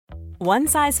One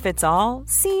size fits all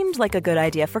seemed like a good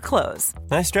idea for clothes.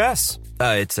 Nice dress.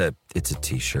 It's a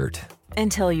t-shirt.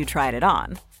 Until you tried it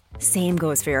on. Same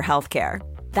goes for your healthcare.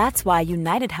 That's why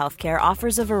United Healthcare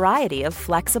offers a variety of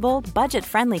flexible,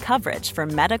 budget-friendly coverage for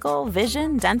medical,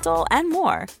 vision, dental, and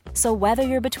more. So whether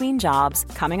you're between jobs,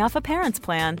 coming off a parent's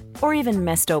plan, or even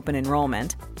missed open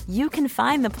enrollment, you can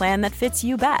find the plan that fits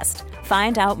you best.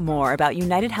 Find out more about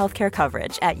United Healthcare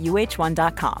coverage at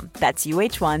uh1.com. That's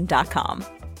uh1.com.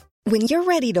 When you're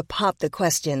ready to pop the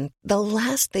question, the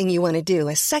last thing you want to do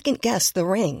is second-guess the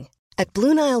ring. At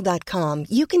BlueNile.com,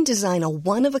 you can design a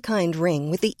one-of-a-kind ring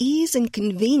with the ease and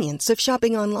convenience of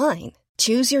shopping online.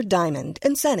 Choose your diamond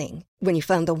and setting. When you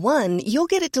find the one, you'll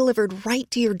get it delivered right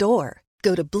to your door.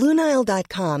 Go to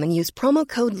BlueNile.com and use promo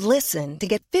code LISTEN to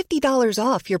get $50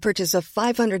 off your purchase of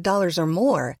 $500 or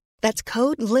more. That's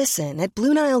code LISTEN at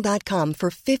BlueNile.com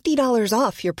for $50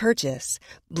 off your purchase.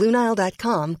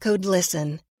 BlueNile.com, code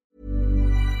LISTEN.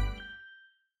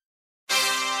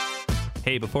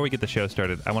 Hey, before we get the show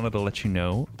started, I wanted to let you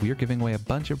know we are giving away a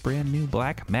bunch of brand new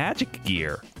Blackmagic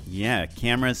gear. Yeah,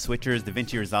 cameras, switchers,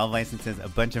 DaVinci Resolve licenses, a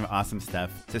bunch of awesome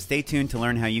stuff. So stay tuned to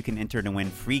learn how you can enter to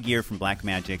win free gear from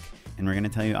Blackmagic, and we're going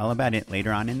to tell you all about it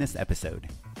later on in this episode.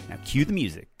 Now cue the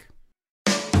music.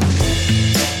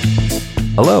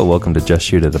 Hello, welcome to Just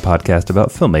Shoot It, a podcast about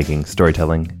filmmaking,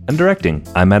 storytelling, and directing.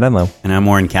 I'm Matt Enlow. And I'm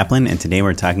Warren Kaplan, and today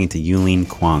we're talking to Yulin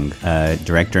Kwong, a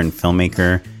director and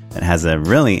filmmaker that has a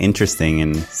really interesting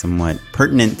and somewhat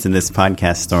pertinent to this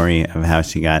podcast story of how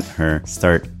she got her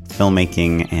start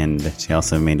filmmaking, and she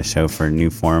also made a show for New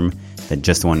Form that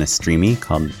just won a Streamy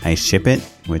called I Ship It,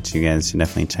 which you guys should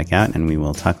definitely check out, and we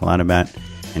will talk a lot about.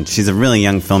 And she's a really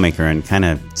young filmmaker and kind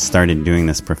of started doing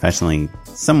this professionally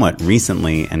somewhat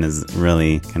recently and has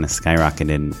really kind of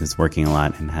skyrocketed, is working a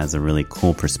lot and has a really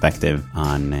cool perspective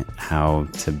on how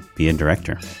to be a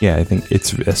director. Yeah, I think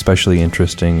it's especially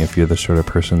interesting if you're the sort of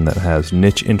person that has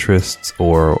niche interests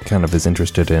or kind of is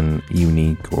interested in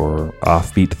unique or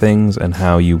offbeat things and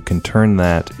how you can turn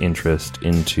that interest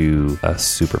into a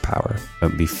superpower.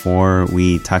 But before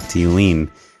we talk to Yulin,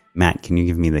 Matt, can you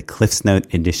give me the Cliff's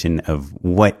Note edition of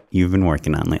what you've been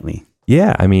working on lately?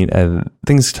 Yeah, I mean,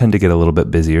 things tend to get a little bit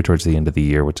busier towards the end of the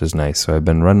year, which is nice. So I've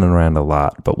been running around a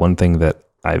lot. But one thing that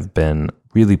I've been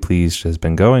really pleased has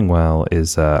been going well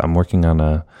is I'm working on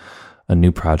a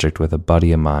new project with a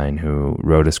buddy of mine who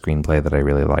wrote a screenplay that I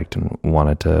really liked and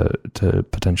wanted to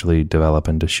potentially develop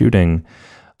into shooting.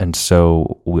 And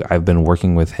so I've been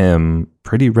working with him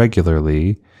pretty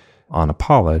regularly on a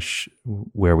polish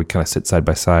where we kind of sit side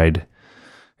by side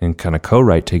and kind of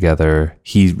co-write together.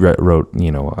 He wrote,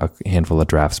 a handful of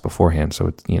drafts beforehand.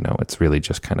 So it's really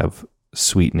just kind of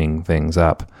sweetening things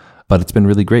up, but it's been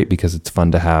really great because it's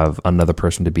fun to have another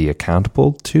person to be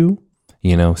accountable to,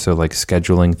 so like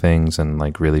scheduling things and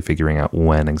like really figuring out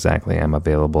when exactly I'm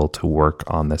available to work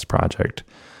on this project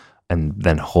and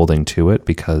then holding to it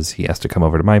because he has to come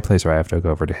over to my place or I have to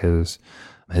go over to his,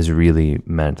 has really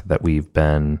meant that we've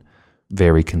been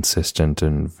very consistent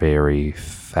and very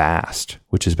fast,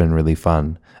 which has been really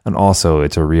fun. And also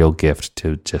it's a real gift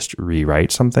to just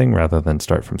rewrite something rather than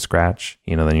start from scratch.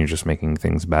 Then you're just making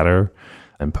things better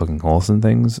and poking holes in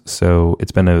things. So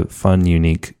it's been a fun,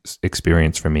 unique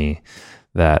experience for me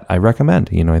that I recommend.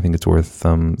 I think it's worth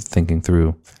thinking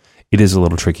through. It is a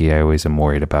little tricky. I always am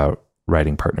worried about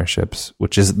writing partnerships,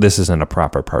 this isn't a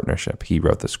proper partnership. He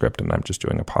wrote the script and I'm just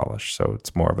doing a polish. So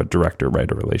it's more of a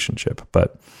director-writer relationship.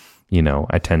 But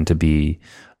I tend to be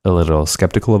a little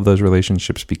skeptical of those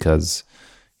relationships because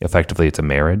effectively it's a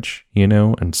marriage,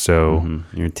 and so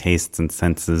your tastes and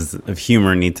senses of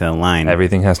humor need to align.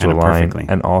 Everything has to align. Perfectly.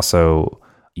 And also,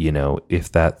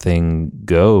 if that thing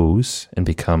goes and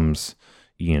becomes,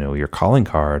 your calling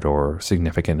card or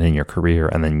significant in your career,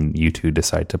 and then you two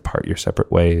decide to part your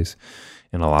separate ways,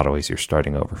 in a lot of ways, you're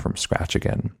starting over from scratch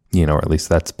again, or at least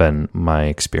that's been my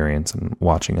experience and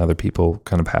watching other people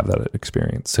kind of have that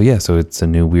experience. So yeah, so it's a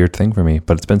new weird thing for me,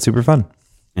 but it's been super fun.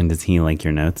 And does he like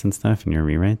your notes and stuff and your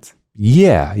rewrites?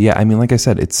 Yeah. I mean, like I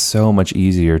said, it's so much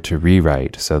easier to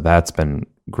rewrite. So that's been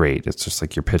great. It's just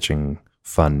like you're pitching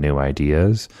fun new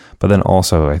ideas. But then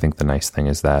also, I think the nice thing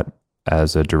is that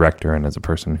as a director and as a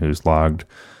person who's logged,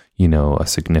 a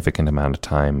significant amount of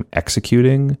time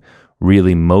executing,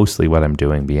 really mostly what I'm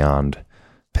doing beyond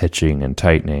pitching and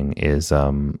tightening is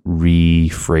rephrasing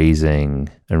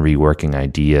and reworking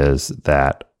ideas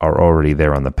that are already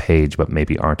there on the page but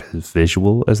maybe aren't as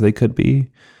visual as they could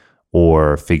be,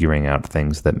 or figuring out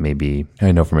things that maybe,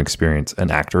 I know from experience,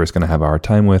 an actor is going to have a hard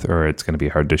time with, or it's going to be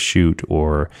hard to shoot,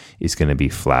 or is going to be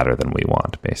flatter than we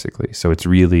want, basically. So it's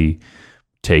really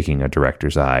taking a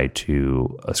director's eye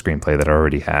to a screenplay that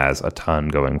already has a ton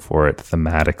going for it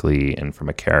thematically and from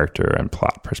a character and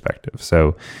plot perspective.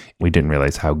 So we didn't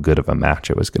realize how good of a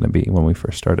match it was going to be when we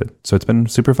first started. So it's been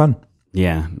super fun.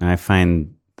 Yeah, I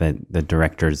find that the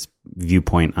director's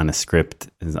viewpoint on a script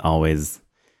is always,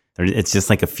 it's just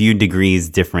like a few degrees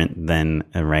different than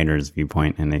a writer's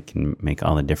viewpoint, and it can make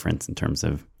all the difference in terms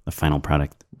of the final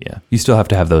product. Yeah. You still have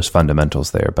to have those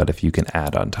fundamentals there, but if you can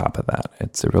add on top of that,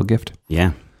 it's a real gift.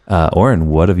 Yeah. Oren,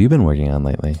 what have you been working on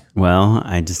lately? Well,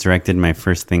 I just directed my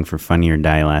first thing for Funny or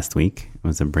Die last week. It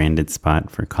was a branded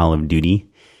spot for Call of Duty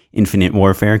Infinite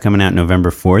Warfare coming out November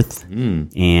 4th.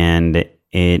 And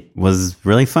it was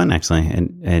really fun, actually.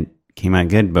 It came out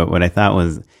good. But what I thought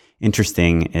was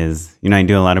interesting is, I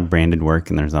do a lot of branded work,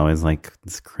 and there's always like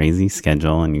this crazy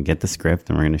schedule, and you get the script,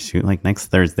 and we're going to shoot like next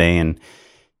Thursday. And,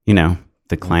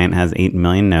 the client has 8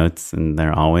 million notes, and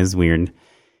they're always weird.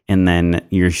 And then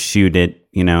you shoot it,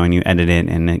 and you edit it,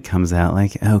 and it comes out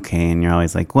like, okay. And you're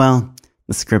always like, well,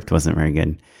 the script wasn't very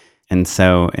good. And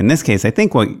so in this case, I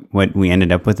think what we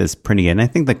ended up with is pretty good. And I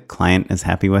think the client is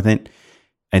happy with it.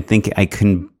 I think I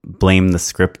can blame the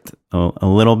script a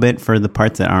little bit for the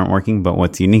parts that aren't working. But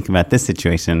what's unique about this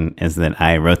situation is that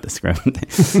I wrote the script.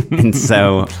 And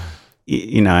so,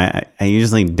 I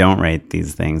usually don't write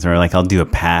these things, or like I'll do a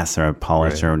pass or a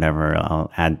polish or whatever.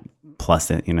 I'll add plus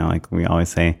it, like we always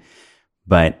say.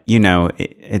 But,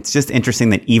 it's just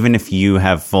interesting that even if you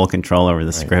have full control over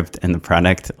the script and the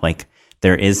product, like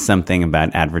there is something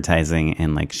about advertising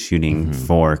and like shooting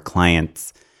for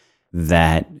clients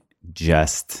that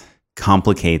just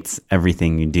complicates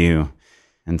everything you do.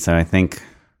 And so I think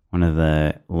one of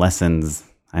the lessons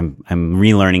I'm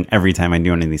relearning every time I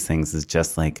do one of these things is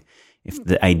just like, if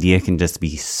the idea can just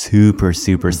be super,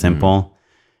 super simple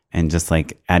and just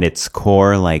like at its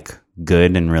core, like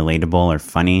good and relatable or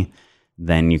funny,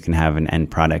 then you can have an end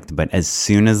product. But as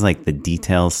soon as like the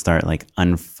details start like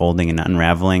unfolding and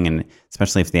unraveling, and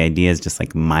especially if the idea is just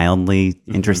like mildly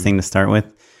interesting to start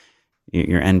with,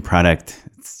 your end product,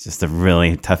 it's just a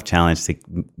really tough challenge to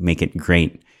make it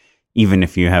great, even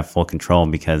if you have full control,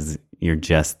 because you're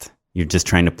just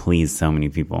trying to please so many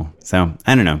people. So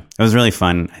I don't know. It was really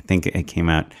fun. I think it came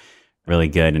out really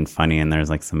good and funny, and there's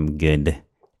like some good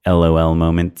LOL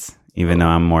moments, even though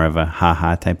I'm more of a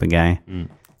ha-ha type of guy.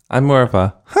 I'm more of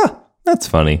a, that's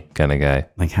funny kind of guy.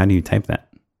 Like, how do you type that?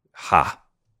 Ha.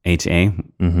 H-A?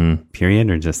 Period,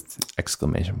 or just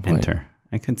exclamation point? Enter.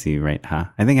 I could see you write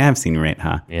ha. I think I have seen you write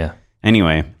ha. Yeah.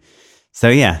 Anyway, so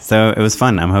it was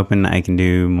fun. I'm hoping I can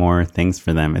do more things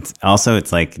for them. It's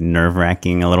like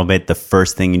nerve-wracking a little bit. The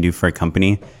first thing you do for a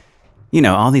company,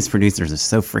 all these producers are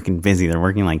so freaking busy. They're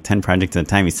working like 10 projects at a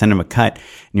time. You send them a cut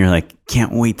and you're like,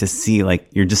 can't wait to see, like,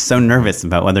 you're just so nervous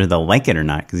about whether they'll like it or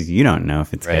not, because you don't know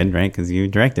if it's good, right? Because you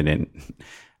directed it.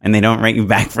 And they don't write you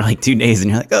back for like 2 days, and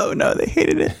you're like, oh no, they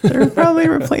hated it. They're probably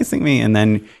replacing me. And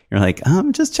then you're like,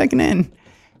 I'm just checking in.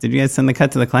 Did you guys send the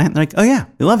cut to the client? They're like, oh yeah,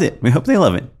 we loved it. We hope they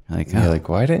love it. You're like,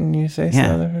 why didn't you say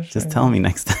so? Just tell me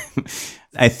next time.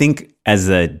 I think as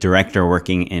a director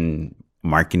working in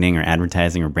marketing or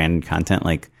advertising or branded content,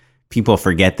 like people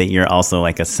forget that you're also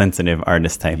like a sensitive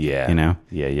artist type. Yeah.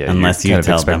 Yeah. Unless you're you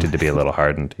tell expected them to be a little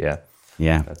hardened. Yeah.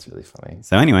 Yeah. That's really funny.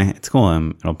 So anyway, it's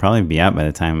cool. It'll probably be out by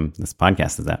the time this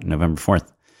podcast is out, November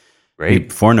 4th. Great.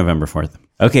 Before November 4th.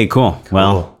 Okay, cool.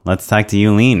 Well, let's talk to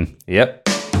Yulene. Yep.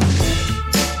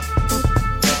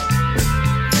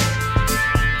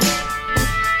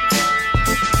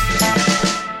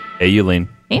 Hey, Yulene.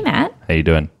 Hey, Matt. How you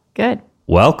doing? Good.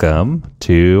 Welcome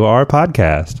to our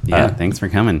podcast. Yeah, thanks for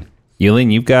coming.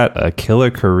 Yulene, you've got a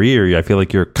killer career. I feel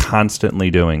like you're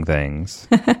constantly doing things.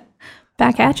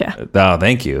 Back at you. Oh,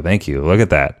 thank you. Thank you. Look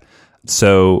at that.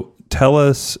 So tell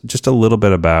us just a little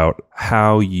bit about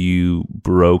how you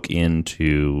broke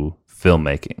into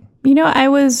filmmaking. I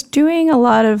was doing a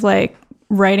lot of like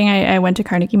writing. I went to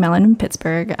Carnegie Mellon in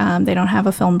Pittsburgh. They don't have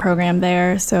a film program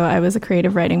there. So I was a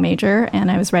creative writing major, and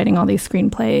I was writing all these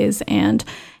screenplays and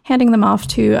handing them off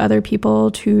to other people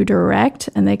to direct,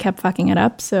 and they kept fucking it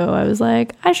up. So I was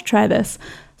like, I should try this.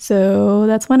 So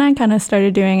that's when I kind of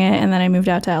started doing it. And then I moved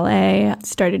out to LA,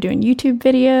 started doing YouTube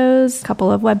videos, a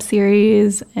couple of web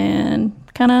series, and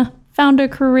kind of found a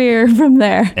career from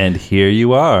there. And here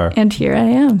you are. And here I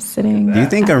am sitting. Do you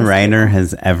think a writer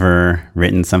has ever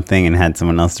written something and had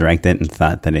someone else direct it and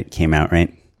thought that it came out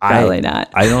right? Probably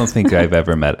not. I don't think I've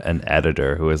ever met an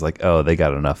editor who was like, oh, they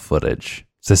got enough footage.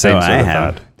 It's the same sort of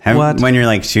thought. What? When you're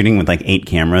like shooting with like 8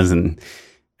 cameras, and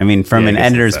I mean, from an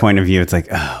editor's point of view, it's like,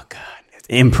 oh God, it's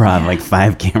improv, like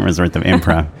 5 cameras worth of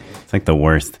improv. It's like the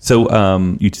worst. So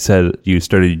you said you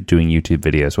started doing YouTube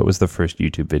videos. What was the first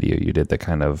YouTube video you did that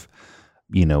kind of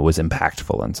was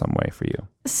impactful in some way for you?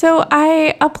 So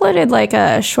I uploaded like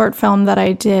a short film that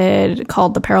I did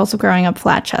called The Perils of Growing Up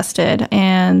Flat-Chested.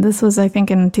 And this was, I think,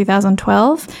 in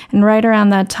 2012. And right around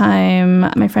that time,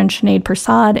 my friend Sinead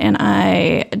Persad and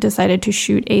I decided to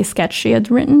shoot a sketch she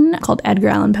had written called Edgar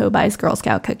Allan Poe Buys Girl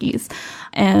Scout Cookies.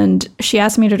 And she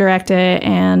asked me to direct it.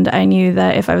 And I knew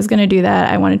that if I was going to do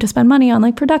that, I wanted to spend money on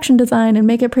like production design and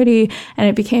make it pretty. And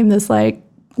it became this like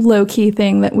low-key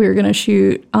thing that we were going to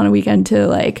shoot on a weekend to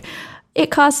like, it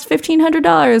costs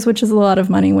 $1,500, which is a lot of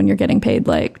money when you're getting paid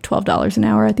like $12 an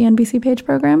hour at the NBC Page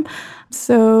program.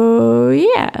 So,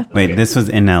 yeah. Wait, this was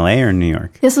in LA or New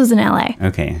York? This was in LA.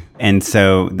 Okay. And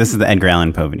so this is the Edgar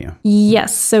Allan Poe video.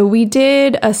 Yes. So we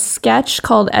did a sketch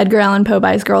called Edgar Allan Poe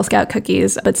Buys Girl Scout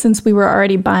Cookies. But since we were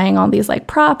already buying all these like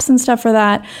props and stuff for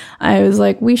that, I was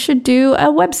like, we should do a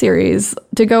web series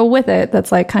to go with it.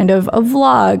 That's like kind of a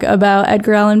vlog about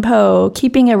Edgar Allan Poe,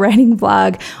 keeping a writing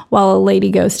vlog while a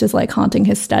lady ghost is like haunting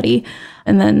his study.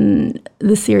 And then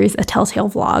the series A Telltale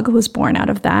Vlog was born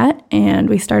out of that. And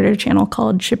we started a channel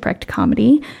called Shipwrecked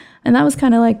Comedy. And that was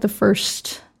kind of like the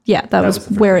first, that was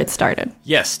where it started.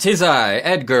 Yes, 'tis I,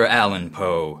 Edgar Allan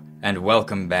Poe, and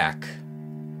welcome back,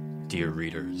 dear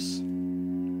readers,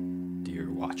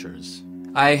 dear watchers.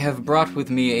 I have brought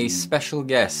with me a special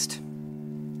guest,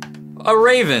 a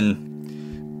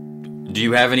raven. Do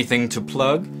you have anything to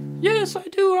plug? Yes, I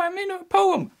do. I'm in a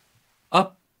poem. A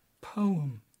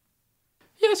poem.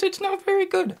 Yes, it's not very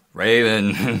good.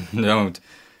 Raven,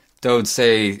 don't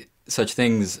say such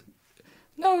things.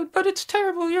 No, but it's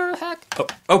terrible. You're a hack. Oh,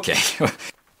 okay.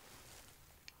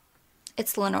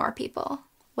 It's Lenore, people.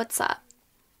 What's up?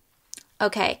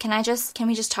 Okay, can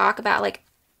we just talk about, like,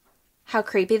 how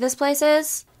creepy this place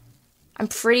is? I'm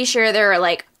pretty sure there are,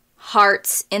 like,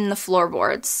 hearts in the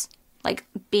floorboards. Like,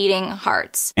 beating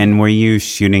hearts. And were you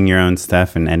shooting your own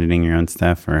stuff and editing your own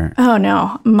stuff, or? Oh,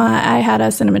 no. I had a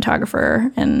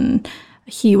cinematographer, and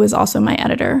he was also my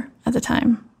editor at the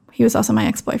time. He was also my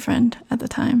ex-boyfriend at the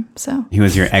time, so. He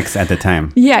was your ex at the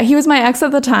time? Yeah, he was my ex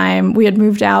at the time. We had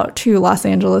moved out to Los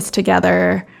Angeles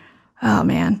together. Oh,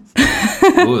 man.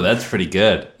 Ooh, that's pretty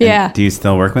good. Yeah. And do you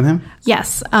still work with him?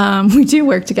 Yes. We do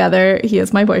work together. He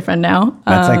is my boyfriend now.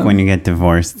 That's like when you get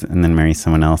divorced and then marry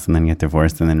someone else and then get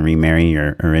divorced and then remarry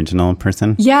your original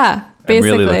person? Yeah, basically. I'm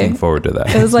really looking forward to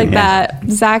that. It was like that.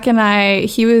 Zach and I,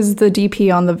 he was the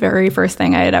DP on the very first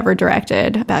thing I had ever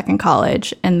directed back in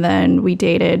college. And then we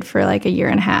dated for like a year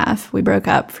and a half. We broke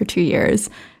up for 2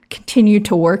 years. Continued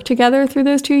to work together through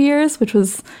those 2 years, which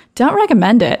was, don't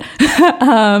recommend it.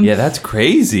 Yeah, that's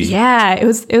crazy. Yeah, it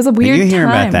was a weird You hear time.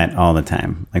 about that all the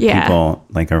time. Like people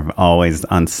like are always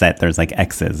on set. There's like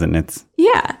exes and it's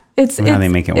it's how they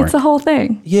make it work. It's the whole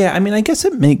thing. Yeah, I mean, I guess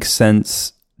it makes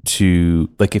sense to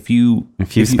like if you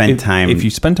spend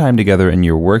time together and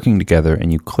you're working together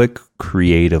and you click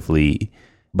creatively,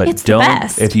 but it's the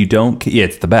best. If you don't,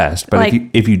 it's the best. But like,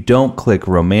 if you don't click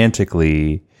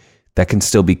romantically, that can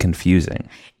still be confusing.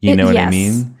 You know what I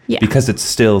mean? Yeah. Because it's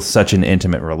still such an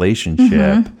intimate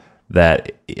relationship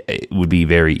that it would be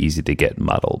very easy to get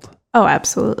muddled. Oh,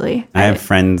 absolutely. I have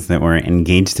friends that were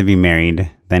engaged to be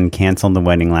married, then canceled the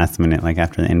wedding last minute, like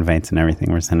after the invites and everything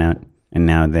were sent out. And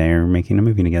now they're making a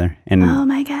movie together. And, oh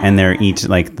my God. And they're each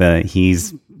like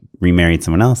he's remarried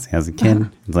someone else. He has a kid.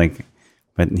 It's like,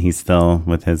 but he's still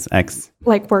with his ex.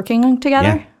 Like working together?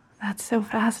 Yeah. That's so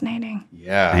fascinating.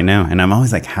 Yeah. I know. And I'm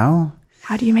always like, how?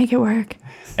 How do you make it work?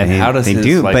 And how does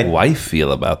his but wife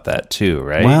feel about that too,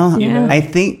 right? Well, Yeah. I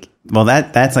think,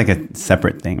 that's like a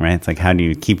separate thing, right? It's like, how do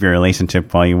you keep your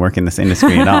relationship while you work in this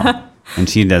industry at all? And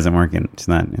she doesn't work she's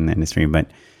not in the industry. But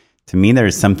to me,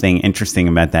 there's something interesting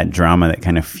about that drama that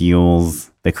kind of fuels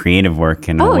the creative work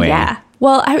in a way. Oh, yeah.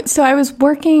 Well, I was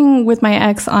working with my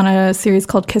ex on a series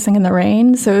called Kissing in the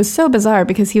Rain. So it was so bizarre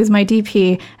because he was my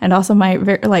DP and also my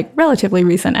relatively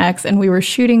recent ex. And we were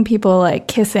shooting people like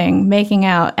kissing, making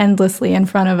out endlessly in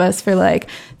front of us for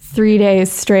like 3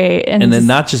 days straight. And then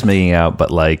not just making out, but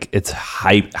like it's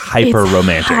hyper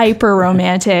romantic. Hyper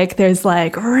romantic. There's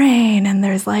like rain and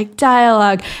there's like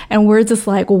dialogue. And we're just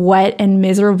like wet and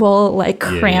miserable, like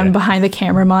crammed behind the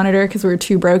camera monitor because we were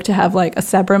too broke to have like a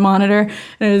separate monitor.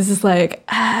 And it was just like,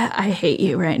 I hate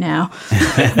you right now.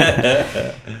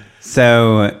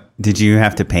 So did you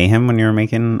have to pay him when you were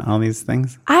making all these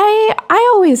things? I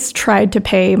always tried to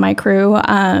pay my crew,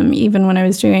 even when I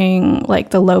was doing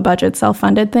like the low budget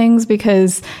self-funded things,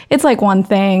 because it's like one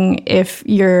thing if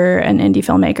you're an indie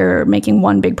filmmaker making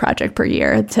one big project per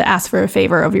year to ask for a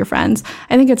favor of your friends.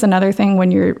 I think it's another thing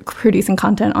when you're producing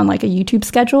content on like a YouTube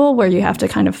schedule where you have to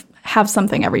kind of have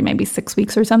something every maybe 6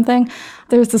 weeks or something.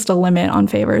 There's just a limit on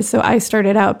favors. So I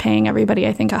started out paying everybody,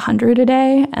 I think, $100 a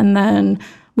day. And then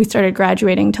we started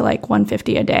graduating to like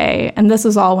 $150 a day. And this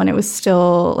was all when it was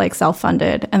still like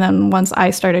self-funded. And then once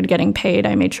I started getting paid,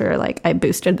 I made sure like I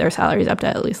boosted their salaries up to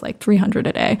at least like $300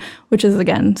 a day, which is,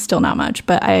 again, still not much.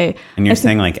 But And you're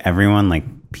saying like everyone, like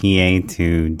PA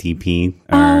to DP?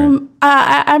 Or?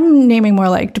 I'm naming more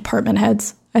like department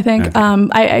heads, I think. Okay.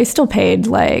 I still paid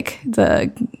like the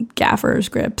gaffers,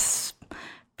 grips,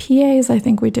 PAs. I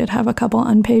think we did have a couple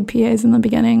unpaid PAs in the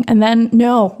beginning. And then,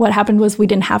 no, what happened was we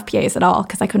didn't have PAs at all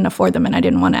because I couldn't afford them and I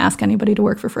didn't want to ask anybody to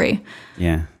work for free.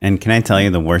 Yeah. And can I tell you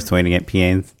the worst way to get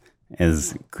PAs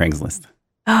is Craigslist?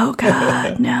 Oh,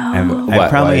 God, no. I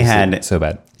probably had it so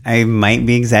bad. I might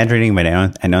be exaggerating, but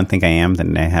I don't think I am.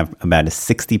 That I have about a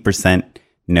 60%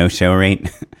 no-show rate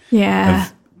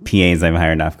of PAs I've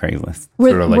hired off Craigslist.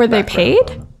 Were they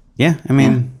paid? Yeah. I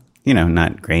mean,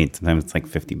 not great. Sometimes it's like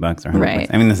 $50 or $100. Right.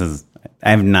 I mean, I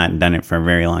have not done it for a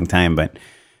very long time, but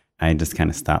I just kind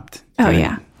of stopped. Oh,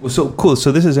 yeah. Well, so cool.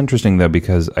 So this is interesting, though,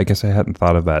 because I guess I hadn't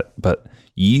thought of that, but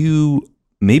you,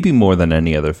 maybe more than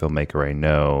any other filmmaker I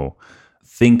know,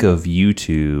 think of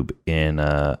YouTube in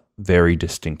a very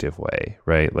distinctive way,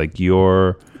 right? Like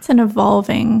it's an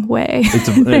evolving way. It's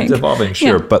evolving,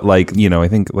 sure. Yeah. But like, I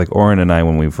think like Oren and I,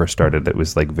 when we first started, it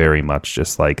was like very much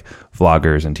just like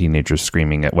vloggers and teenagers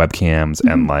screaming at webcams. Mm-hmm.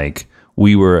 And like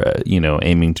we were,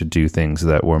 aiming to do things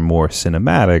that were more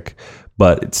cinematic,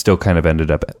 but it still kind of ended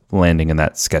up landing in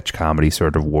that sketch comedy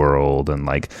sort of world and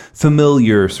like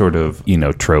familiar sort of,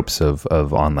 tropes of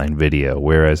online video.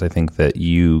 Whereas I think that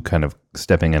you kind of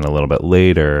stepping in a little bit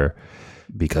later,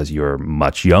 because you're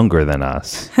much younger than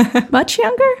us. Much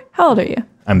younger? How old are you?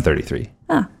 I'm 33.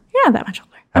 Oh, you're not that much older.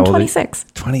 I'm 26.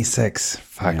 26.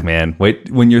 Fuck, man.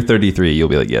 Wait, when you're 33, you'll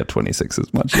be like, yeah, 26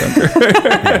 is much younger.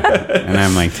 And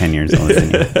I'm like 10 years older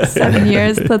than you. 7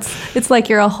 years. It's like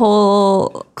you're a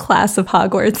whole class of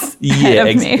Hogwarts ahead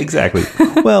of me. Exactly.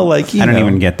 Well, like, I don't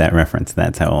even get that reference.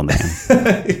 That's how old I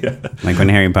am. Yeah. Like when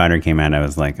Harry Potter came out, I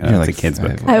was like, oh, it's a kid's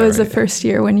book. I was the first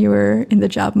year when you were in the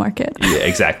job market. Yeah,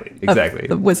 exactly.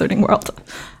 The wizarding world.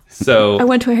 So I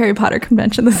went to a Harry Potter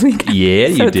convention this weekend. Yeah,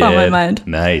 you did. It's on my mind.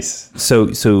 Nice. So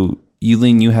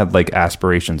Yulene, you had like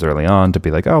aspirations early on to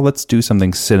be like, oh, let's do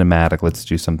something cinematic. Let's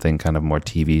do something kind of more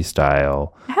TV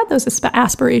style. I had those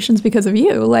aspirations because of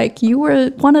you. Like you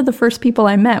were one of the first people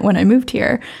I met when I moved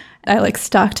here. I like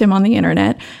stalked him on the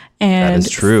internet and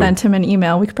sent him an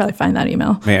email. We could probably find that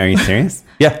email. Wait, are you serious?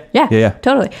 Yeah,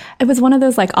 totally. It was one of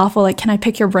those like awful, like, can I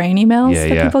pick your brain emails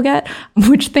that people get?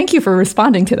 Which, thank you for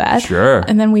responding to that. Sure.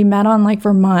 And then we met on like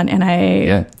Vermont and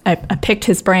I picked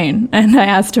his brain and I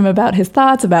asked him about his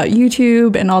thoughts about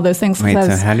YouTube and all those things. Wait,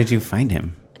 so how did you find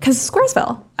him? Because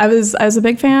Squaresville. I was a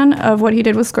big fan of what he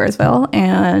did with Squaresville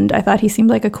and I thought he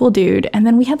seemed like a cool dude. And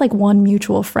then we had like one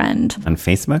mutual friend. On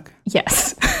Facebook?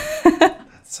 Yes.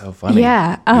 So funny.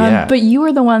 Yeah. But you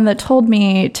were the one that told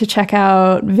me to check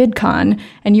out VidCon,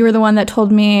 and you were the one that told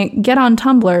me get on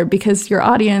Tumblr because your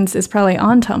audience is probably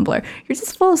on Tumblr. You're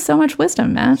just full of so much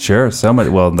wisdom, man. Sure. So much.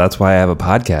 Well, that's why I have a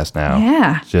podcast now.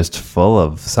 Yeah. Just full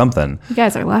of something. You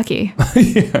guys are lucky.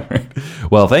 Yeah, right.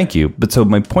 Well, thank you. But so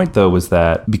my point, though, was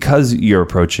that because you're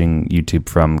approaching YouTube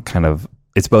from kind of,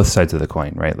 it's both sides of the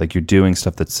coin, right? Like you're doing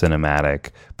stuff that's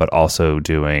cinematic, but also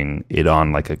doing it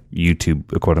on like a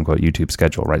quote unquote YouTube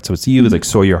schedule, right? So it's you, like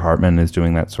Sawyer Hartman is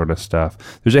doing that sort of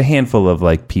stuff. There's a handful of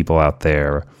like people out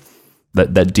there,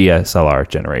 that DSLR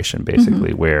generation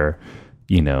basically, where,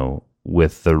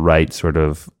 with the right sort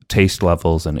of taste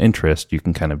levels and interest, you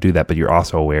can kind of do that. But you're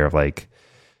also aware of like,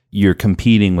 you're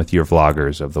competing with your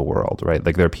vloggers of the world, right?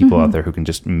 Like there are people out there who can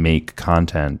just make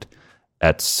content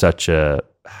at such a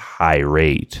high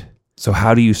rate. So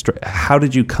how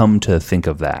did you come to think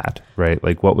of that, right?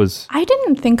 Like I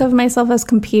didn't think of myself as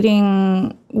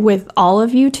competing with all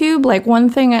of YouTube. Like one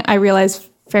thing I realized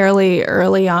fairly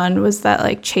early on was that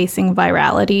like chasing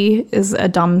virality is a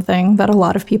dumb thing that a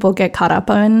lot of people get caught up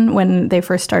in when they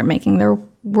first start making their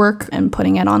work and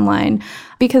putting it online,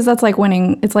 because that's like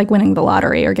winning. It's like winning the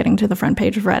lottery or getting to the front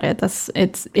page of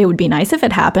Reddit. It would be nice if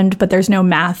it happened, but there's no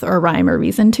math or rhyme or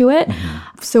reason to it.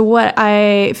 So what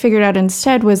I figured out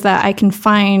instead was that I can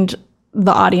find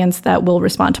the audience that will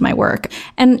respond to my work.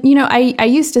 And, I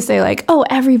used to say like, oh,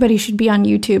 everybody should be on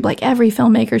YouTube. Like every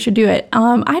filmmaker should do it.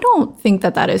 I don't think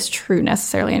that is true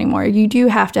necessarily anymore. You do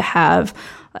have to have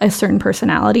a certain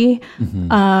personality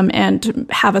and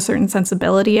have a certain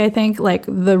sensibility, I think. Like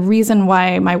the reason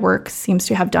why my work seems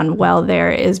to have done well there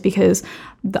is because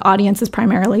the audience is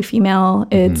primarily female.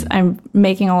 It's I'm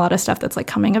making a lot of stuff that's like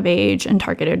coming of age and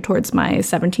targeted towards my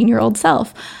 17-year-old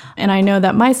self. And I know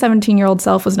that my 17-year-old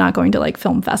self was not going to like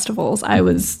film festivals. I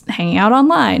was hanging out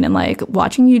online and like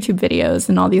watching YouTube videos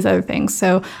and all these other things.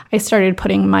 So I started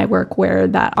putting my work where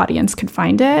that audience could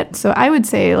find it. So I would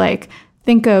say like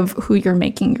think of who you're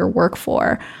making your work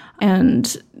for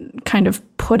and kind of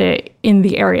put it in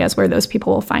the areas where those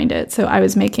people will find it. So I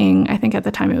was making, I think at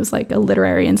the time it was like a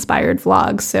literary inspired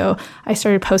vlog. So I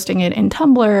started posting it in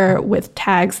Tumblr with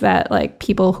tags that like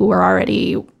people who were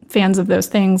already fans of those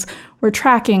things were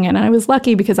tracking. And I was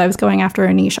lucky because I was going after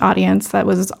a niche audience that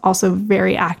was also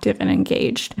very active and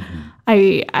engaged.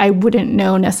 I wouldn't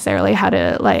know necessarily how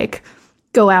to like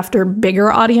go after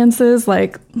bigger audiences.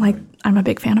 Like I'm a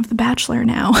big fan of The Bachelor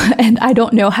now, and I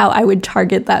don't know how I would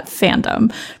target that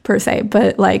fandom per se,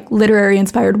 but like literary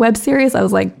inspired web series, I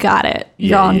was like, got it.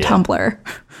 You're on Tumblr.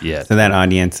 Yeah. So that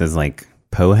audience is like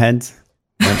Poe heads?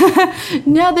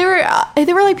 No, they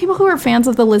were like people who were fans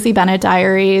of the Lizzie Bennet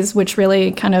Diaries, which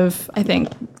really kind of, I think,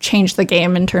 changed the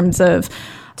game in terms of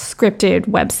scripted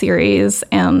web series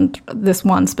and this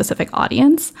one specific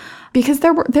audience. Because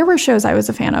there were shows I was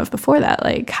a fan of before that,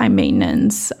 like High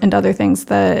Maintenance and other things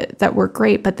that were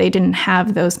great, but they didn't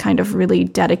have those kind of really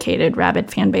dedicated,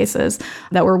 rabid fan bases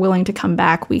that were willing to come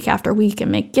back week after week and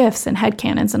make GIFs and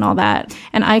headcanons and all that.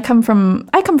 And I come from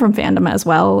fandom as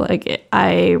well. Like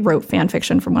I wrote fan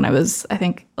fiction from when I was, I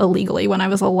think, illegally when I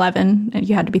was 11, and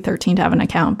you had to be 13 to have an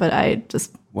account, but I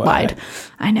just lied.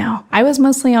 I know. I was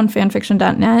mostly on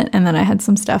fanfiction.net, and then I had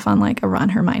some stuff on like a Ron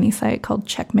Hermione site called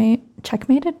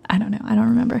Checkmated? I don't know. I don't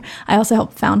remember. I also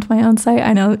helped found my own site.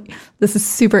 I know this is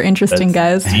super interesting,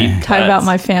 guys. Talk about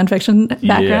my fan fiction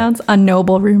backgrounds.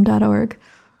 Unknowableroom.org.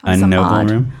 Unknowable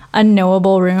Room?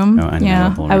 Unknowable Room. Oh, Unknowable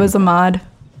yeah. Room. I was a mod.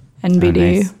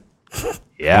 NBD. Oh, nice.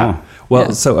 Yeah.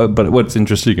 Well, so, but what's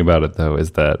interesting about it, though,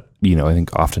 is that, you know, I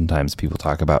think oftentimes people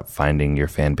talk about finding your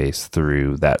fan base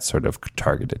through that sort of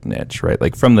targeted niche, right?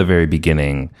 Like from the very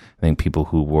beginning, I think people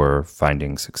who were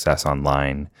finding success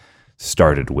online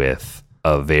started with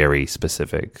a very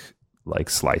specific like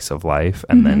slice of life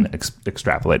and then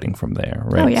extrapolating from there,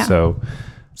 right? Oh, yeah. So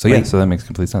that makes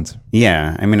complete sense.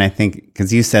 Yeah. I mean, I think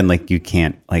because you said like you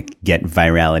can't like get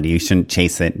virality, you shouldn't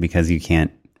chase it because you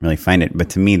can't really find it. But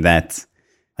to me, that's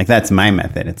my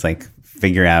method. It's like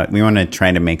figure out, we want to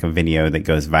try to make a video that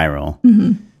goes viral.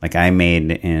 Like I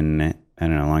made in, I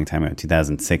don't know, a long time ago,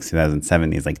 2006, 2007,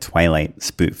 these like Twilight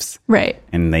spoofs. Right.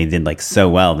 And they did like so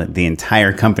well that the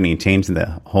entire company changed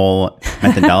the whole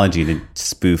methodology to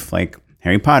spoof like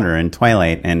Harry Potter and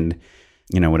Twilight and,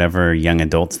 you know, whatever young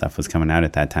adult stuff was coming out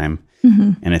at that time.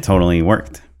 And it totally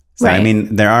worked. So, Right. I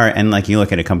mean, there are, and like you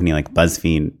look at a company like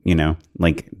BuzzFeed, you know,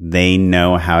 like they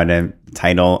know how to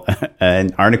title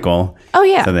an article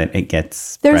so that it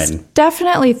gets There's spread.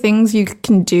 definitely things you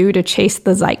can do to chase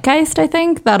the zeitgeist, I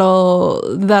think,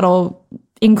 that'll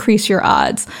increase your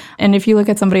odds. And if you look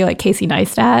at somebody like Casey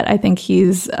Neistat, I think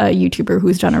he's a YouTuber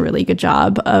who's done a really good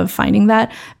job of finding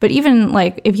that. But even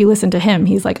like if you listen to him,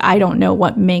 he's like, I don't know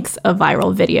what makes a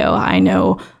viral video. I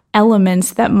know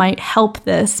elements that might help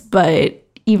this, but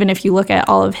even if you look at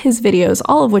all of his videos,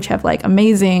 all of which have like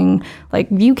amazing like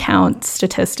view count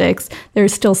statistics,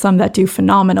 there's still some that do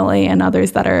phenomenally and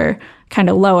others that are kind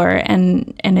of lower.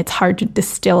 And it's hard to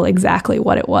distill exactly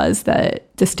what it was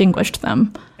that distinguished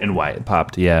them. And why it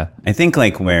popped, yeah. I think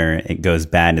like where it goes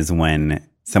bad is when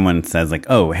someone says like,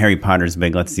 oh, Harry Potter's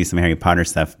big, let's do some Harry Potter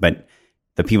stuff. But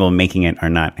the people making it are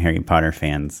not Harry Potter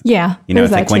fans. Yeah. You know,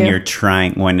 it's like when too. you're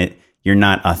trying, you're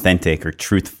not authentic or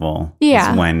truthful is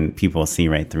when people see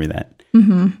right through that.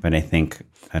 But I think,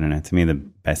 I don't know, to me the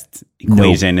best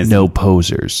equation is no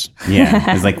posers.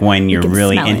 Yeah, it's like when you're can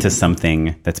really smell into it.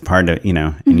 something that's part of, you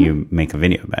know, and you make a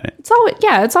video about it.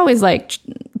 It's always like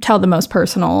tell the most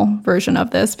personal version of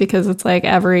this, because it's like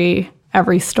every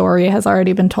story has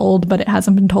already been told, but it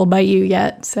hasn't been told by you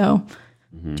yet. So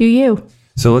do you.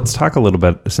 So let's talk a little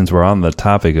bit, since we're on the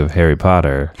topic of Harry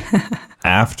Potter.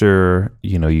 After,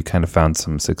 you know, you kind of found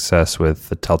some success with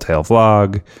the Telltale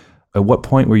vlog, at what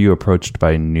point were you approached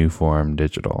by Newform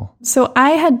Digital? So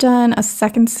I had done a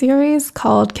second series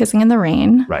called Kissing in the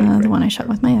Rain, the one I shot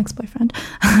with my ex-boyfriend.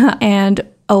 And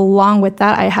along with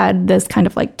that, I had this kind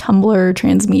of like Tumblr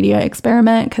transmedia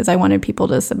experiment because I wanted people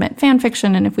to submit fan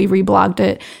fiction. And if we reblogged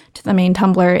it to the main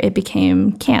Tumblr, it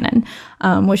became canon,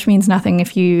 which means nothing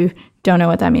if you don't know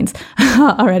what that means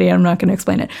already. I'm not going to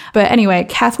explain it. But anyway,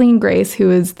 Kathleen Grace,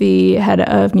 who is the head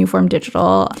of Newform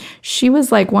Digital, she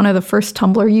was like one of the first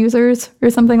Tumblr users or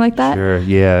something like that. Sure,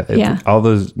 yeah. Yeah. All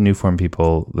those Newform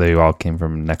people, they all came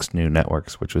from Next New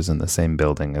Networks, which was in the same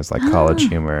building as like College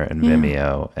Humor and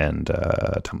Vimeo and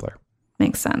Tumblr.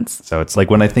 Makes sense. So it's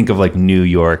like when I think of like New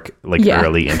York, like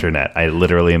early internet, I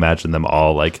literally imagine them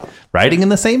all like riding in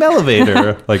the same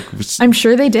elevator, like I'm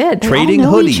sure they did. They trading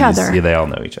all know hoodies. each other. Yeah, they all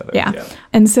know each other. Yeah.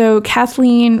 And so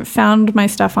Kathleen found my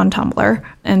stuff on Tumblr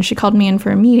and she called me in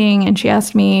for a meeting and she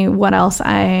asked me what else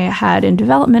I had in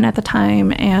development at the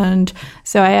time. And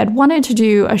so I had wanted to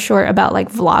do a short about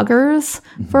like vloggers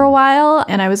for a while.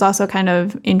 And I was also kind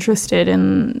of interested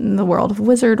in the world of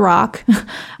Wizard Rock,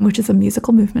 which is a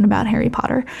musical movement about Harry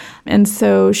Potter. And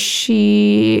so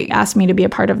she asked me to be a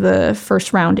part of the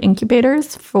first round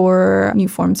incubators for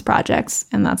Newform's projects.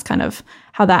 And that's kind of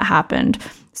how that happened.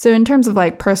 So in terms of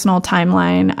like personal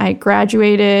timeline, I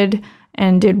graduated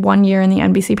and did 1 year in the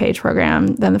NBC Page program.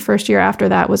 Then the first year after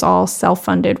that was all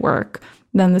self-funded work.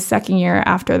 Then the second year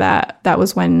after that, that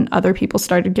was when other people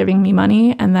started giving me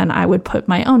money. And then I would put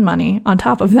my own money on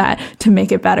top of that to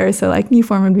make it better. So like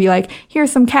Newform would be like, here's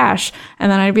some cash.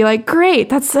 And then I'd be like, great,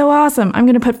 that's so awesome. I'm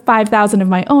going to put $5,000 of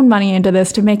my own money into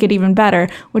this to make it even better,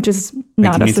 which is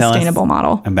not a sustainable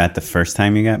model. About the first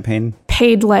time you got paid?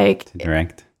 Paid like To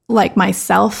direct? Like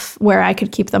myself, where I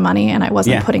could keep the money and I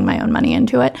wasn't putting my own money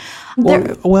into it.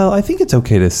 Well, I think it's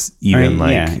okay to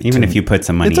even if you put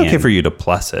some money it's okay in. for you to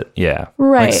plus it. Yeah.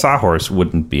 Right. Like Sawhorse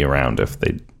wouldn't be around if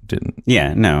they didn't.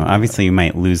 Yeah, no, obviously you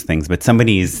might lose things, but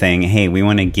somebody is saying, hey, we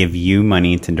want to give you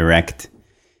money to direct,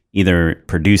 either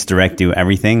produce, direct, do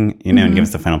everything, and give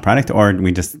us the final product, or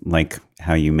we just like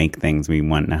how you make things. We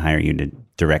want to hire you to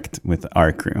direct with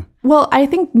our crew. Well, I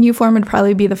think Newform would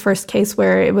probably be the first case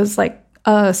where it was like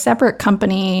a separate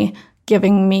company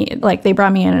giving me, like they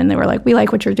brought me in and they were like, we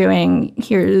like what you're doing.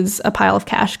 Here's a pile of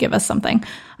cash. Give us something.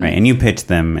 Right. And you pitched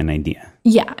them an idea.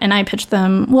 Yeah. And I pitched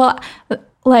them. Well,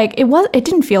 like it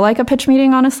didn't feel like a pitch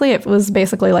meeting, honestly. It was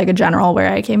basically like a general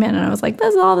where I came in and I was like,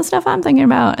 this is all the stuff I'm thinking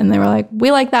about. And they were like, we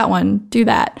like that one. Do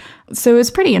that. So it was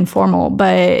pretty informal,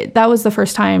 but that was the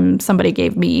first time somebody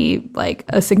gave me like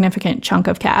a significant chunk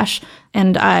of cash.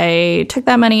 And I took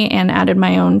that money and added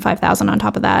my own $5,000 on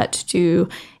top of that to do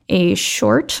a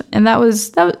short. And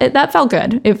that felt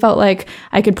good. It felt like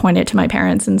I could point it to my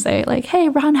parents and say like, hey,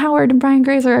 Ron Howard and Brian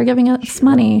Grazer are giving us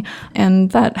money.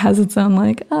 And that has its own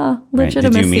like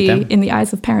legitimacy Did you meet them? in the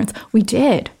eyes of parents. We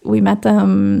did. We met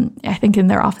them, I think, in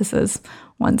their offices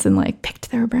once and like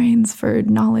picked their brains for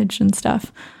knowledge and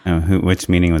stuff. Oh, which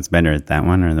meeting was better, that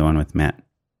one or the one with Matt?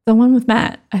 The one with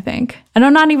Matt, I think. And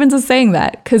I'm not even just saying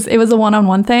that because it was a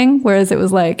one-on-one thing, whereas it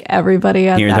was like everybody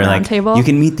at that round table. You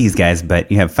can meet these guys,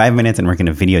 but you have 5 minutes and we're going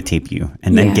to videotape you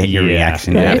and then get your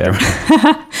reaction afterwards.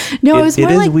 No, it was more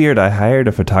It is like weird. I hired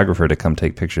a photographer to come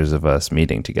take pictures of us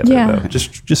meeting together, though,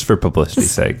 just for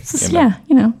publicity's sake. I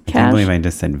can't I believe I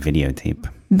just said videotape.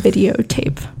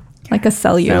 Videotape, like a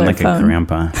cellular Sound like phone. a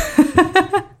grandpa.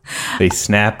 They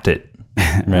snapped it,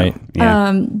 right?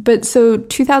 Yeah. But so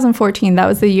 2014, that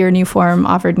was the year Newform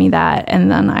offered me that.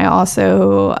 And then I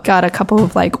also got a couple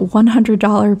of like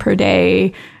 $100 per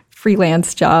day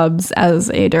freelance jobs as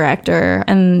a director.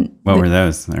 And what were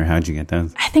those, or how'd you get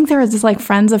those? I think there was just like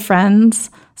friends of friends,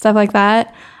 stuff like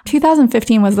that.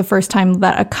 2015 was the first time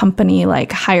that a company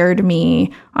like hired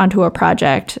me onto a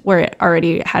project where it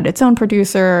already had its own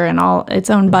producer and all its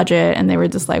own budget. And they were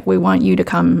just like, we want you to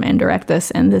come and direct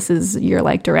this. And this is your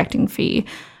like directing fee,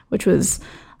 which was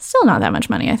still not that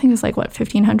much money. I think it was like, what,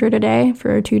 $1,500 a day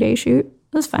for a 2-day shoot?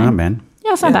 It was fine. Not bad.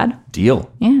 Yeah, it's not bad.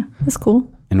 Deal. Yeah, it was cool.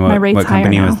 And My what rate's higher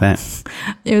company now. was that?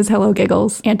 It was Hello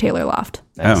Giggles and Taylor Loft.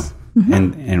 Oh,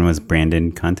 and was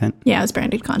branded content? Yeah, it was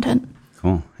branded content.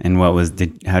 Cool. And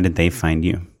how did they find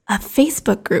you? A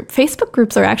Facebook group. Facebook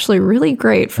groups are actually really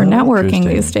great for networking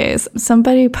these days.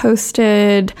 Somebody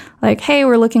posted like, hey,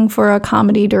 we're looking for a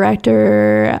comedy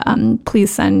director.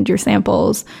 Please send your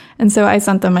samples. And so I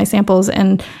sent them my samples.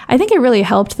 And I think it really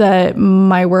helped that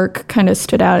my work kind of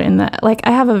stood out in that, like,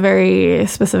 I have a very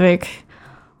specific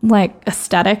like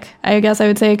aesthetic, I guess I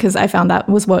would say, because I found that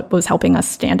was what was helping us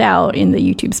stand out in the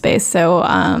YouTube space. So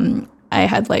I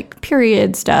had like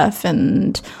period stuff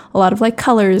and a lot of like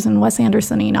colors and Wes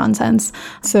Anderson-y nonsense.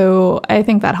 So I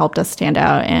think that helped us stand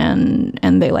out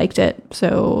and they liked it.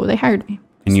 So they hired me.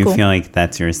 And you cool. feel like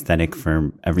that's your aesthetic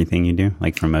for everything you do?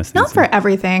 Like for most Not things? for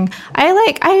everything.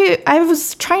 I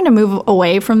was trying to move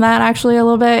away from that actually a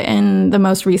little bit. And the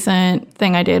most recent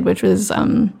thing I did, which was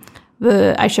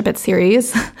the I Ship It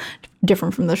series,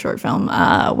 different from the short film,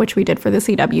 which we did for the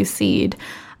CW Seed.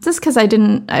 Just because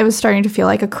I was starting to feel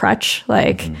like a crutch.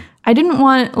 Like, I didn't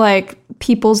want like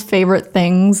people's favorite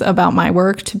things about my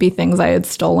work to be things I had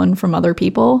stolen from other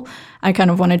people. I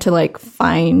kind of wanted to like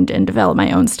find and develop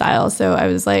my own style. So I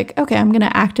was like, okay, I'm going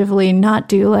to actively not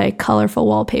do like colorful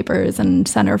wallpapers and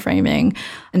center framing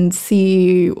and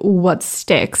see what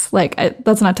sticks. Like,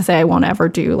 that's not to say I won't ever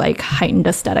do like heightened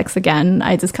aesthetics again.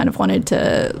 I just kind of wanted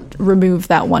to remove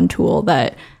that one tool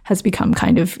that has become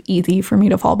kind of easy for me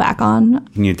to fall back on.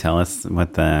 Can you tell us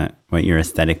what your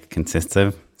aesthetic consists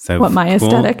of? So what my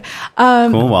aesthetic?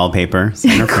 Cool wallpaper,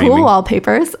 center framing. Cool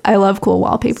wallpapers. I love cool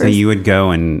wallpapers. So you would go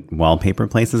and wallpaper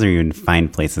places, or you would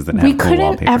find places that have cool wallpaper? We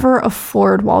couldn't ever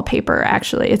afford wallpaper,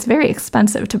 actually. It's very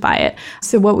expensive to buy it.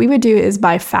 So what we would do is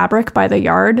buy fabric by the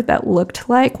yard that looked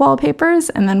like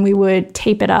wallpapers, and then we would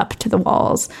tape it up to the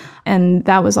walls. And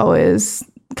that was always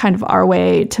kind of our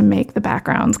way to make the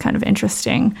backgrounds kind of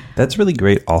interesting. That's really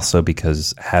great also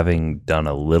because having done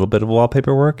a little bit of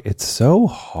wallpaper work, it's so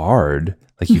hard.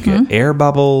 Like you get air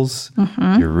bubbles,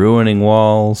 you're ruining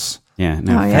walls. Yeah,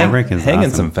 no, fabric is hanging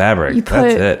awesome. Some fabric.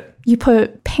 That's it. You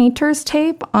put painter's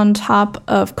tape on top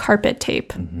of carpet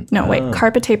tape. No, wait,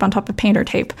 carpet tape on top of painter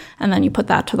tape. And then you put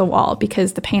that to the wall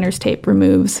because the painter's tape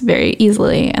removes very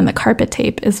easily and the carpet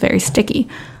tape is very sticky.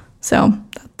 So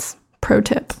that's pro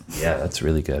tip. Yeah, that's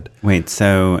really good. Wait,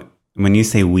 so when you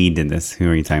say we did this, who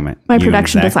are you talking about? My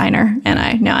production designer and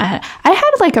I. No, I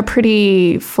had like a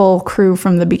pretty full crew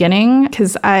from the beginning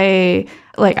because I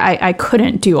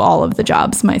couldn't do all of the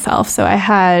jobs myself. So I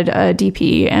had a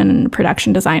DP and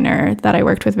production designer that I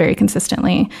worked with very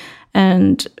consistently.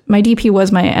 And my DP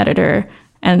was my editor,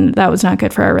 and that was not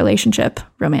good for our relationship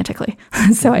romantically.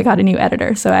 So I got a new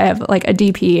editor. So I have like a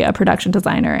DP, a production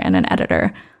designer, and an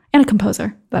editor. And a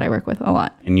composer that I work with a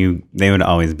lot. And they would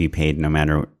always be paid no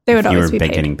matter if you were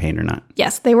getting paid or not.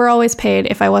 Yes, they were always paid.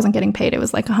 If I wasn't getting paid, it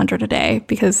was like $100 a day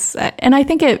because, and I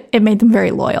think it made them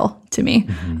very loyal to me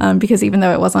because even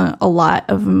though it wasn't a lot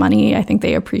of money, I think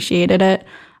they appreciated it.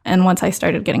 And once I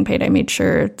started getting paid, I made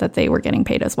sure that they were getting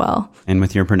paid as well. And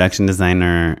with your production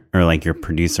designer or like your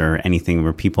producer or anything,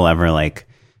 were people ever like,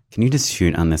 can you just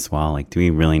shoot on this wall? Like, do we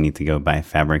really need to go buy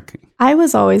fabric? I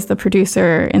was always the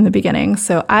producer in the beginning,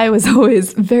 so I was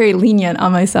always very lenient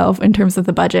on myself in terms of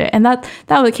the budget. And that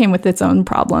came with its own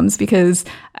problems because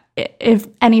if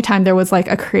anytime there was like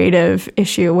a creative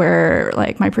issue where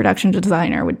like my production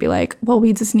designer would be like, well,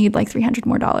 we just need like $300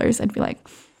 more, I'd be like,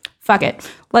 fuck it,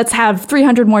 let's have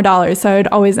 $300 more. So I'd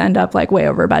always end up like way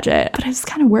over budget, but it's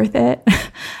kind of worth it.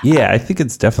 Yeah, I think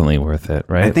it's definitely worth it,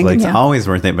 right? I think it's always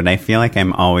worth it, but I feel like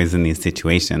I'm always in these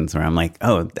situations where I'm like,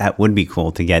 oh, that would be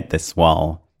cool to get this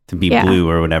wall to be blue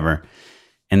or whatever.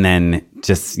 And then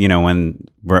just, when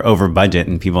we're over budget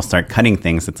and people start cutting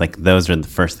things, it's like those are the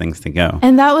first things to go.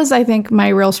 And that was, I think, my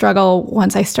real struggle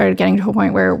once I started getting to a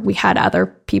point where we had other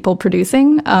people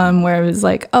producing, where it was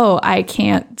like, oh, I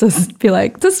can't just be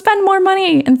like, just spend more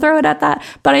money and throw it at that.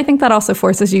 But I think that also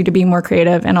forces you to be more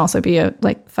creative and also be a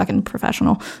fucking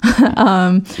professional.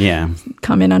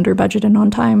 Come in under budget and on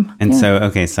time. And so,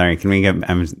 okay, sorry,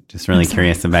 I'm just really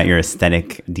curious about your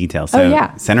aesthetic details.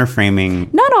 So center framing.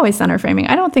 Not always center framing.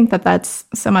 I don't think that that's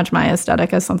so much my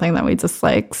aesthetic as something that we just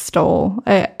like stole.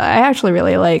 I actually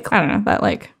really like, I don't know, that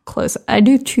like close. I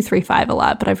do 2-3-5 a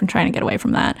lot, but I've been trying to get away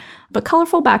from that. But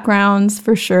colorful backgrounds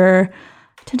for sure.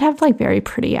 I tend to have like very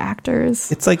pretty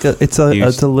actors. It's like it's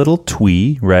a little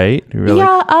twee, right? Really?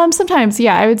 Yeah, sometimes.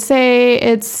 Yeah, I would say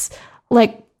it's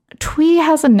like twee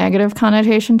has a negative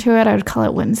connotation to it. I would call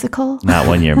it whimsical. Not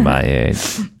when you're my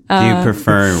age. Do you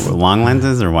prefer long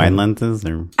lenses or wide lenses?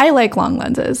 Or I like long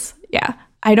lenses. Yeah.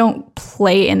 I don't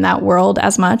play in that world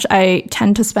as much. I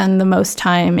tend to spend the most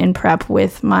time in prep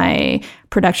with my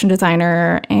production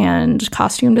designer and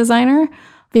costume designer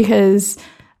because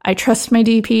I trust my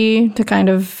DP to kind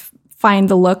of find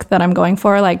the look that I'm going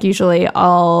for. Like usually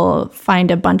I'll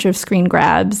find a bunch of screen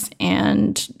grabs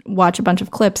and watch a bunch of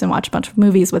clips and watch a bunch of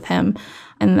movies with him.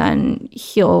 And then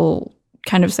he'll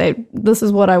kind of say, this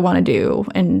is what I want to do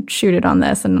and shoot it on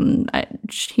this. And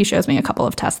he shows me a couple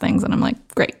of test things and I'm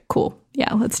like, great, cool.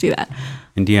 Yeah, let's do that.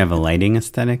 And do you have a lighting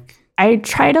aesthetic? I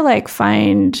try to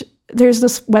find, there's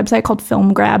this website called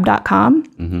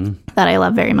filmgrab.com that I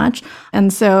love very much.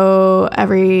 And so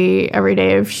every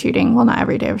day of shooting, well, not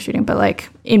every day of shooting, but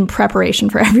in preparation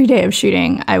for every day of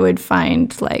shooting, I would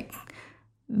find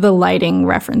the lighting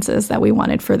references that we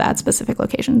wanted for that specific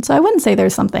location. So I wouldn't say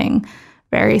there's something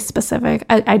very specific.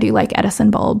 I do like Edison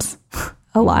bulbs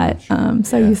a lot.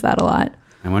 So I use that a lot.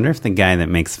 I wonder if the guy that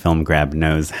makes Film Grab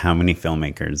knows how many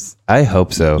filmmakers I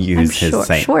hope so. use his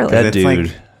site. Surely. That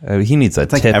dude He needs a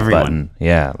like tip everyone. button.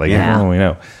 Yeah, like Yeah. everyone we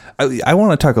know. I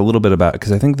want to talk a little bit about,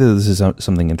 because I think that this is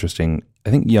something interesting.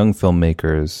 I think young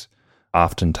filmmakers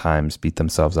oftentimes beat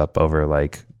themselves up over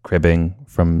like cribbing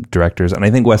from directors, and I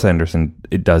think Wes Anderson,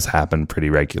 it does happen pretty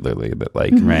regularly that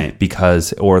like Right.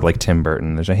 because, or like Tim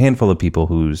Burton, there's a handful of people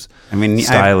whose I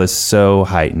style is so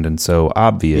heightened and so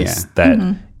obvious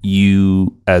that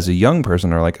you as a young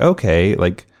person are like, okay,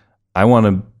 like I want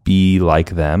to be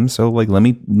like them, so like let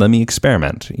me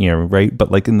experiment, right?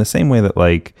 But like in the same way that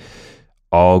like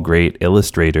all great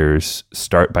illustrators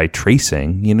start by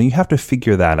tracing, you have to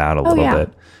figure that out a little bit.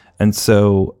 And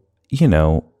so,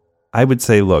 I would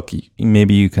say, look,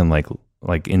 maybe you can like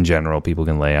in general, people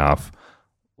can lay off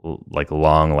like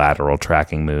long lateral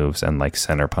tracking moves and like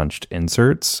center punched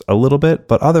inserts a little bit,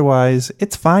 but otherwise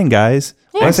it's fine, guys.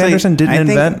 Wes Anderson didn't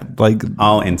invent like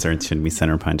all inserts should be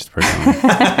center punched personally.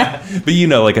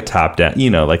 but like a top down,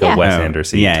 like a Wes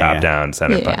Anderson top down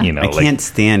center punch, I can't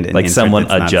stand an like insert someone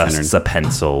that's not adjusts centered. a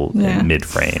pencil in mid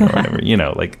frame or whatever,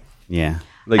 Yeah.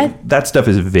 like that stuff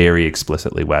is very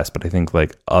explicitly Wes, but I think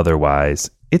like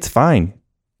otherwise it's fine.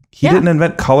 He didn't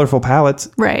invent colorful palettes.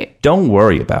 Right. Don't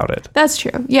worry about it. That's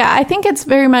true. Yeah, I think it's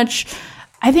very much.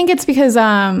 I think it's because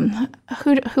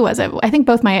who was it? I think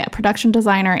both my production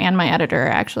designer and my editor,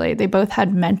 actually, they both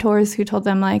had mentors who told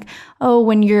them like, oh,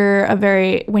 when you're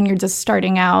just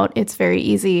starting out, it's very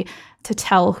easy to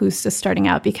tell who's just starting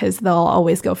out because they'll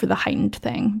always go for the heightened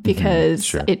thing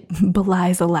because it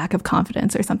belies a lack of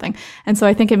confidence or something. And so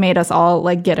I think it made us all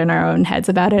like get in our own heads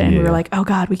about it. And we were like, oh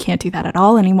God, we can't do that at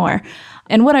all anymore.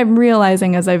 And what I'm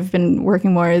realizing as I've been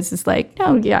working more is just like,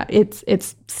 no, yeah, it's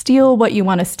steal what you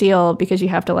want to steal because you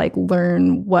have to like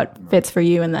learn what fits for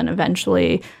you. And then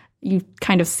eventually you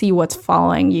kind of see what's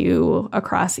following you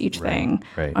across each thing,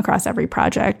 across every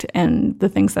project. And the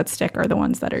things that stick are the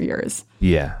ones that are yours.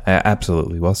 Yeah,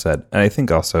 absolutely. Well said. And I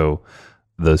think also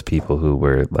those people who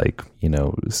were like,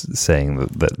 saying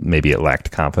that maybe it lacked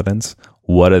confidence,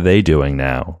 what are they doing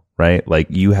now? Right? Like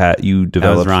you developed.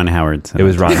 That was Ron Howard. So. It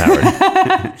was Ron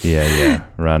Howard. Yeah.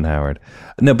 Ron Howard.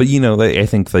 No, but I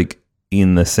think like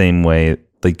in the same way,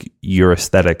 like your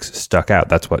aesthetics stuck out.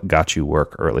 That's what got you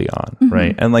work early on,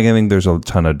 right? And like I think there's a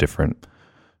ton of different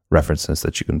references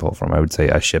that you can pull from. I would say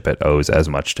I Ship It owes as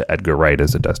much to Edgar Wright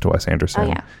as it does to Wes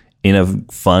Anderson in a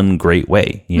fun, great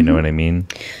way. You know what I mean?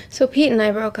 So Pete and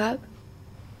I broke up.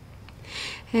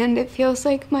 And it feels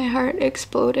like my heart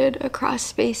exploded across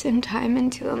space and time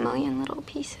into a million little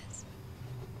pieces.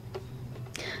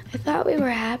 I thought we were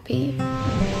happy.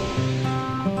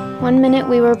 One minute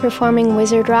we were performing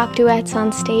wizard rock duets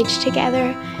on stage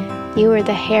together. You were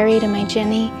the Harry to my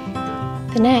Ginny.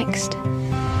 The next,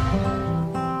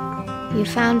 you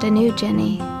found a new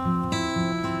Ginny.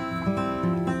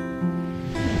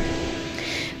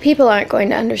 People aren't going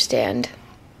to understand.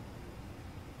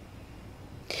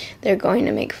 They're going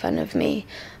to make fun of me,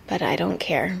 but I don't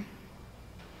care.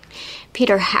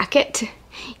 Peter Hackett,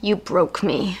 you broke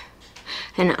me,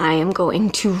 and I am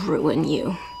going to ruin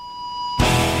you.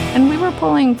 And we were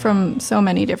pulling from so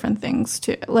many different things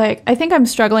too. Like, I think I'm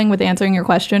struggling with answering your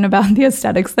question about the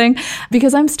aesthetics thing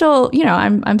because I'm still,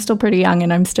 I'm still pretty young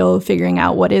and I'm still figuring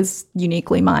out what is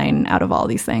uniquely mine out of all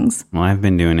these things. Well, I've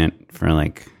been doing it for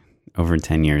like over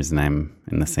 10 years and I'm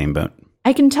in the same boat.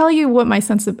 I can tell you what my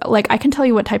sense of, I can tell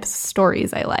you what types of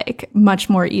stories I like much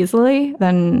more easily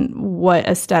than what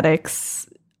aesthetics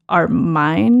are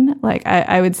mine. Like,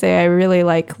 I would say I really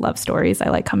like love stories. I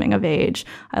like coming of age.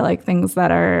 I like things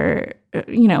that are,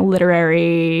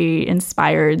 literary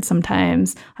inspired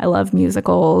sometimes. I love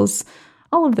musicals.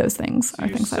 All of those things are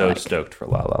things I like. So stoked for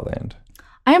La La Land.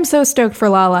 I am so stoked for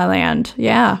La La Land.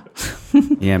 Yeah.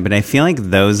 Yeah, but I feel like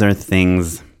those are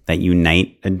things that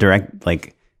unite a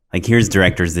like here's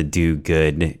directors that do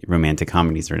good romantic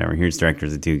comedies or whatever. Here's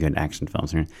directors that do good action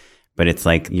films. But it's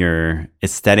like your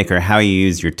aesthetic or how you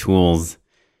use your tools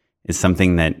is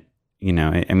something that,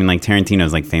 like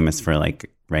Tarantino's like famous for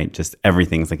just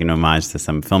everything's like an homage to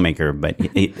some filmmaker, but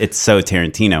it's so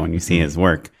Tarantino when you see his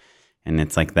work. And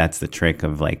it's like, that's the trick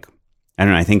of I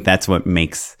don't know. I think that's what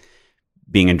makes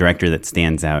being a director that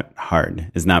stands out hard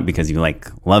is not because you like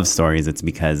love stories. It's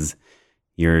because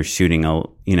you're shooting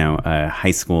a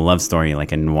high school love story,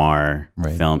 like a noir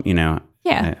film,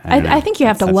 Yeah, I think you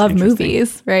have to love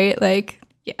movies, right?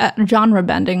 Genre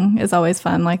bending is always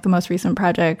fun. Like the most recent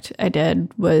project I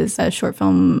did was a short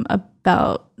film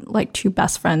about two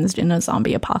best friends in a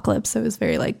zombie apocalypse. So it was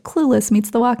very Clueless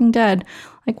meets The Walking Dead.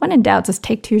 When in doubt, just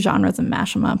take two genres and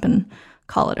mash them up and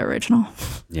call it original.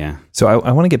 Yeah. So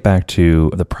I want to get back to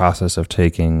the process of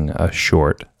taking a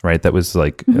short, right? That was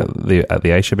the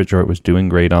I Ship It short was doing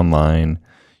great online.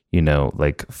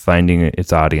 like finding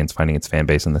its audience, finding its fan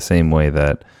base in the same way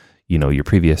that, your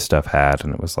previous stuff had.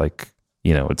 And it was like,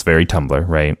 it's very Tumblr,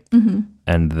 right? Mm-hmm.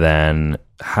 And then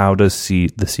how does the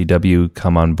CW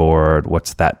come on board?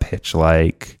 What's that pitch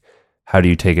like? How do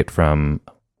you take it from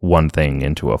one thing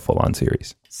into a full-on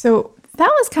series? So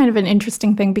that was kind of an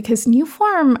interesting thing because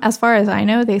Newform, as far as I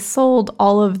know, they sold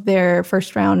all of their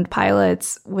first-round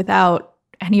pilots without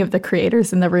any of the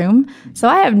creators in the room. So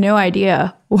I have no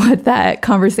idea what that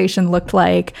conversation looked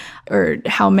like or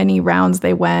how many rounds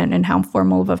they went and how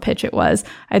formal of a pitch it was.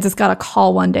 I just got a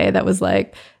call one day that was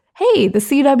like, hey, the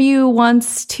CW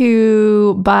wants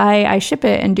to buy I Ship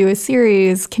It and do a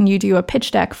series. Can you do a pitch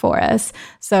deck for us?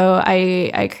 So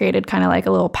I created kind of like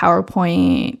a little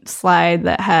PowerPoint slide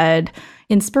that had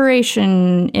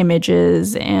inspiration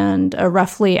images and a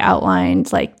roughly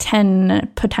outlined like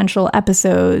 10 potential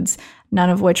episodes, none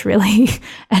of which really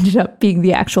ended up being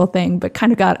the actual thing, but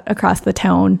kind of got across the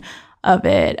tone of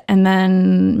it. And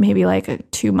then maybe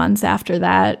like 2 months after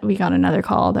that, we got another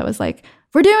call that was like,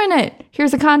 we're doing it.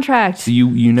 Here's a contract. So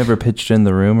you never pitched in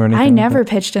the room or anything? I never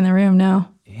pitched in the room, no.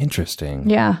 Interesting.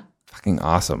 Yeah. Fucking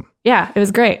awesome. Yeah, it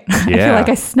was great. Yeah. I feel like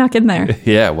I snuck in there.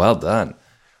 Yeah, well done.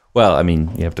 Well, I mean,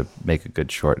 you have to make a good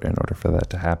short in order for that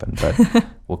to happen, but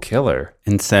we'll kill her.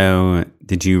 And so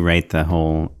did you write the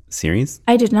whole series?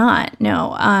 I did not,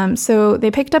 no. So they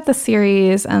picked up the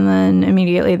series and then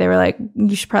immediately they were like,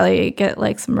 you should probably get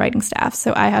like some writing staff.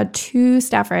 So I had 2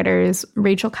 staff writers,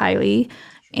 Rachel Kiley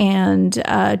and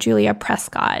Julia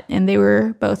Prescott, and they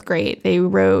were both great. They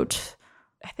wrote,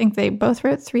 I think they both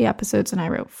wrote 3 episodes and I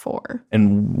wrote 4.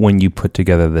 And when you put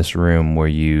together this room,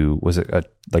 was it a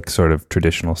like sort of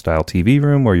traditional style TV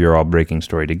room where you're all breaking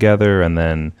story together and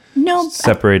then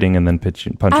separating and then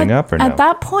punching up, or no? At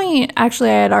that point, actually,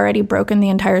 I had already broken the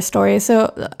entire story.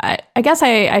 So I guess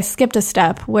I skipped a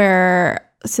step where,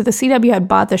 so the CW had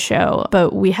bought the show,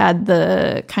 but we had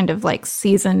the kind of like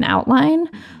season outline.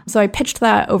 So I pitched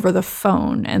that over the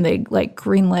phone and they like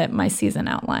greenlit my season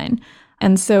outline.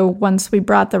 And so once we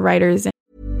brought the writers in.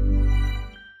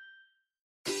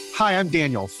 Hi, I'm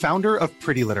Daniel, founder of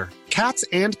Pretty Litter. Cats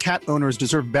and cat owners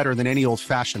deserve better than any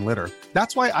old-fashioned litter.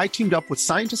 That's why I teamed up with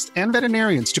scientists and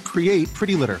veterinarians to create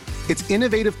Pretty Litter. Its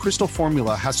innovative crystal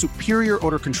formula has superior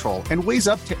odor control and weighs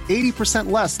up to 80%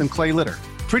 less than clay litter.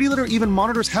 Pretty Litter even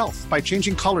monitors health by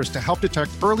changing colors to help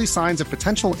detect early signs of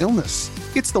potential illness.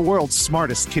 It's the world's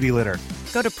smartest kitty litter.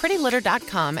 Go to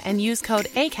prettylitter.com and use code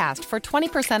ACAST for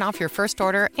 20% off your first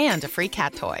order and a free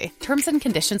cat toy. Terms and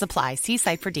conditions apply. See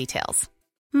site for details.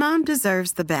 Mom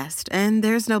deserves the best, and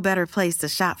there's no better place to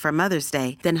shop for Mother's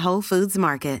Day than Whole Foods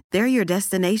Market. They're your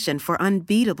destination for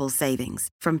unbeatable savings,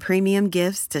 from premium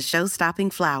gifts to show-stopping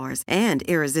flowers and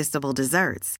irresistible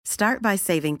desserts. Start by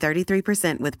saving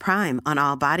 33% with Prime on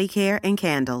all body care and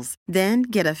candles. Then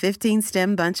get a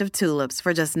 15-stem bunch of tulips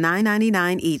for just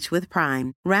 $9.99 each with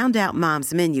Prime. Round out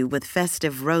Mom's menu with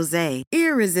festive rosé,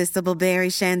 irresistible berry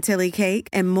chantilly cake,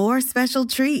 and more special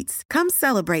treats. Come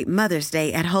celebrate Mother's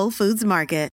Day at Whole Foods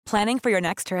Market. Planning for your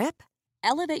next trip?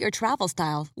 Elevate your travel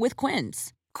style with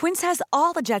Quince. Quince has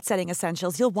all the jet-setting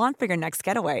essentials you'll want for your next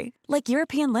getaway, like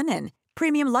European linen,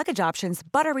 premium luggage options,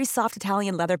 buttery soft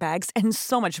Italian leather bags, and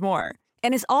so much more.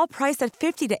 And is all priced at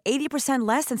 50 to 80%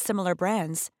 less than similar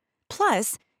brands.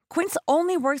 Plus, Quince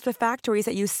only works with factories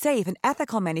that use safe and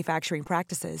ethical manufacturing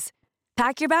practices.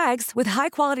 Pack your bags with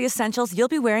high-quality essentials you'll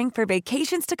be wearing for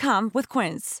vacations to come with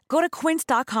Quince. Go to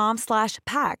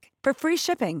quince.com/pack for free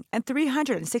shipping and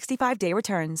 365-day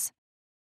returns.